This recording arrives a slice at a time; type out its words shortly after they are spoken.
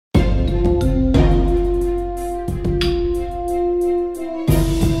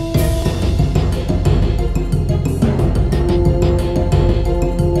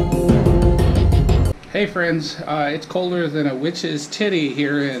Hey friends, it's colder than a witch's titty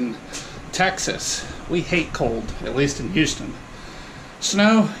here in Texas. We hate cold, at least in Houston.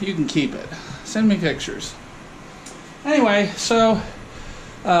 Snow, you can keep it. Send me pictures. Anyway, so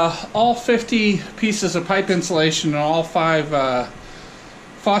all 50 pieces of pipe insulation and all 5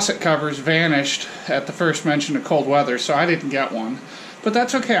 faucet covers vanished at the first mention of cold weather, so I didn't get one. But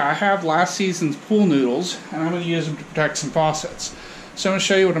that's okay, I have last season's Pool Noodles, and I'm going to use them to protect some faucets. So I'm going to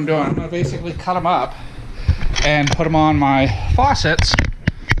show you what I'm doing. I'm going to basically cut them up and put them on my faucets.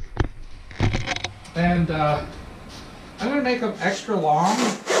 And I'm going to make them extra long.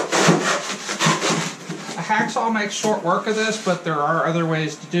 A hacksaw makes short work of this, but there are other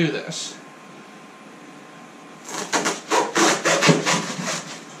ways to do this.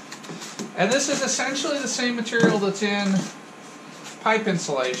 And this is essentially the same material that's in pipe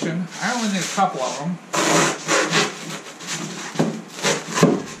insulation. I only need a couple of them.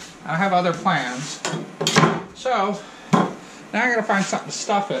 I have other plans. So, now I gotta find something to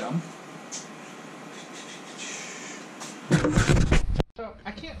stuff in them. So, I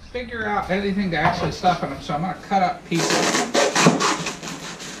can't figure out anything to actually stuff in them, so I'm gonna cut up pieces of them.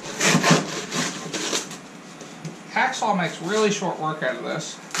 Hacksaw makes really short work out of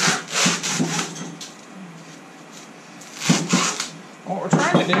this. What we're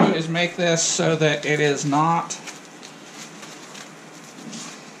trying to do is make this so that it is not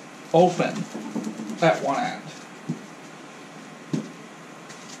open at one end.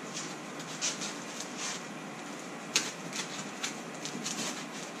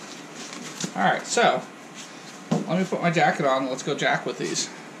 Alright, so let me put my jacket on. Let's go jack with these.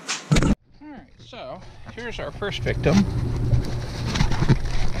 Alright, so here's our first victim.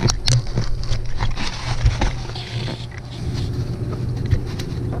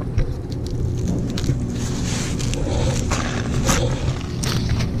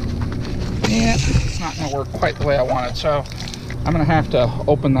 And it's not going to work quite the way I want it, so I'm going to have to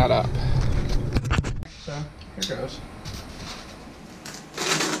open that up. So here goes.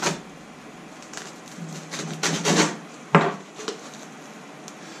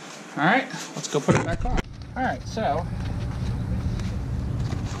 Alright, let's go put it back on. Alright, so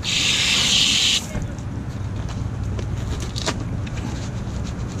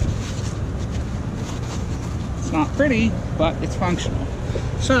it's not pretty, but it's functional.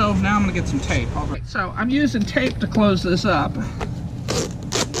 So now I'm going to get some tape. Alright, so I'm using tape to close this up.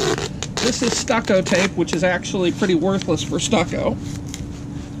 This is stucco tape, which is actually pretty worthless for stucco.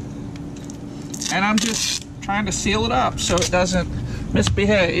 And I'm just trying to seal it up so it doesn't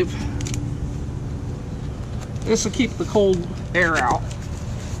misbehave. This will keep the cold air out.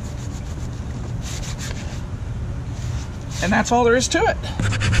 And that's all there is to it.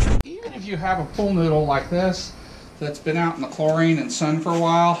 Even if you have a pool noodle like this that's been out in the chlorine and sun for a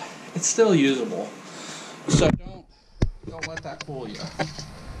while, it's still usable. So don't let that fool you.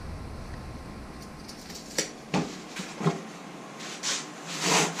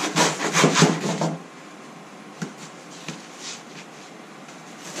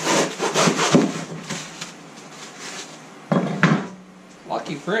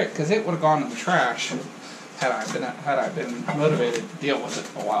 Lucky for it, because it would have gone in the trash had I been motivated to deal with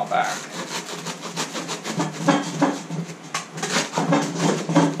it a while back.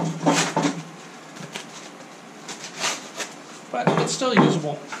 But it's still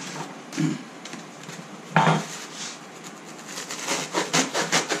usable.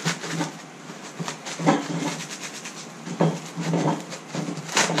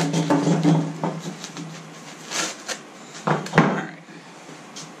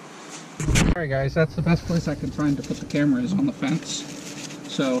 Alright guys, that's the best place I can find to put the camera is on the fence.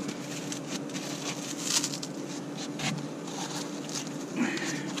 So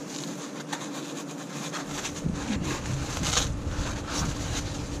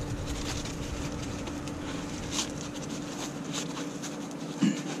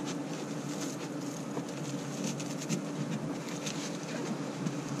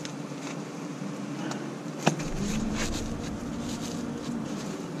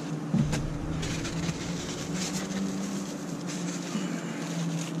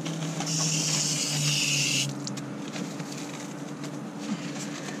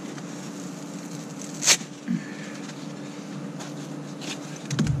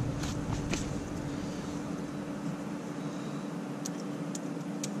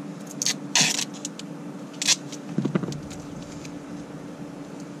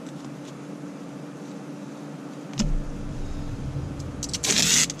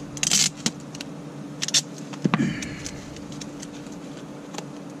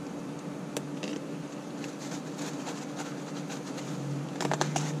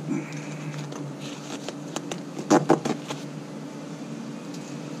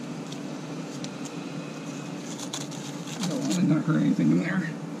going to hurt anything in there.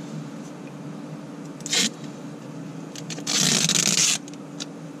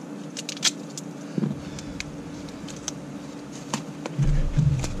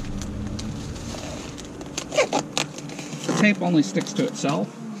 The tape only sticks to itself,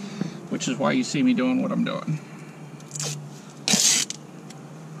 which is why you see me doing what I'm doing.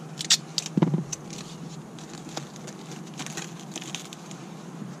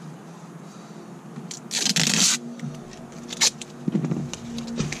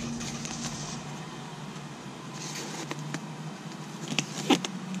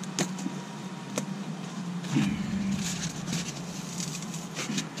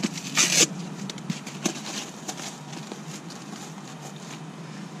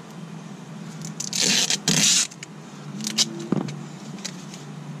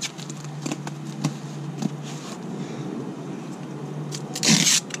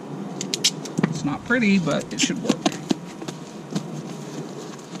 It's not pretty, but it should work.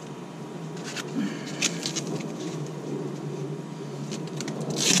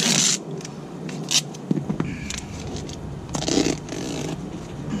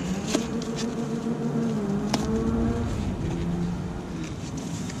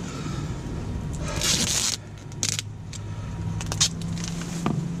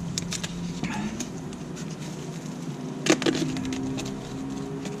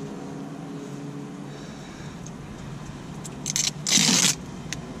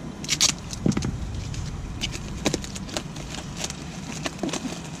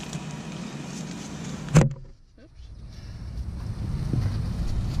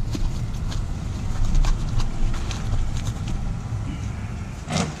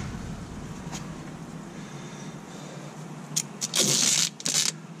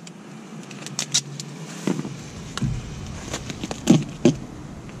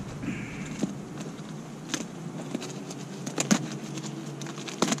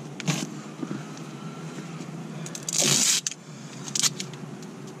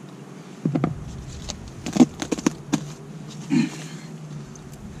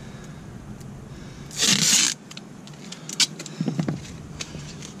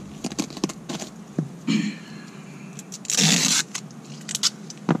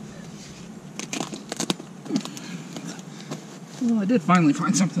 Well, I did finally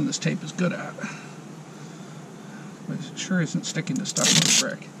find something this tape is good at. But it sure isn't sticking to stuff like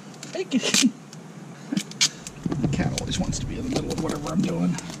brick. Hey, kitty. The cat always wants to be in the middle of whatever I'm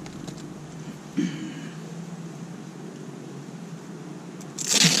doing.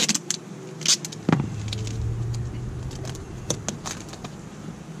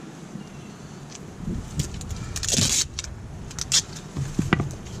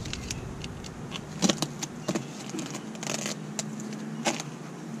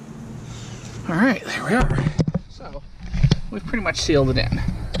 Alright, there we are. So, we've pretty much sealed it in.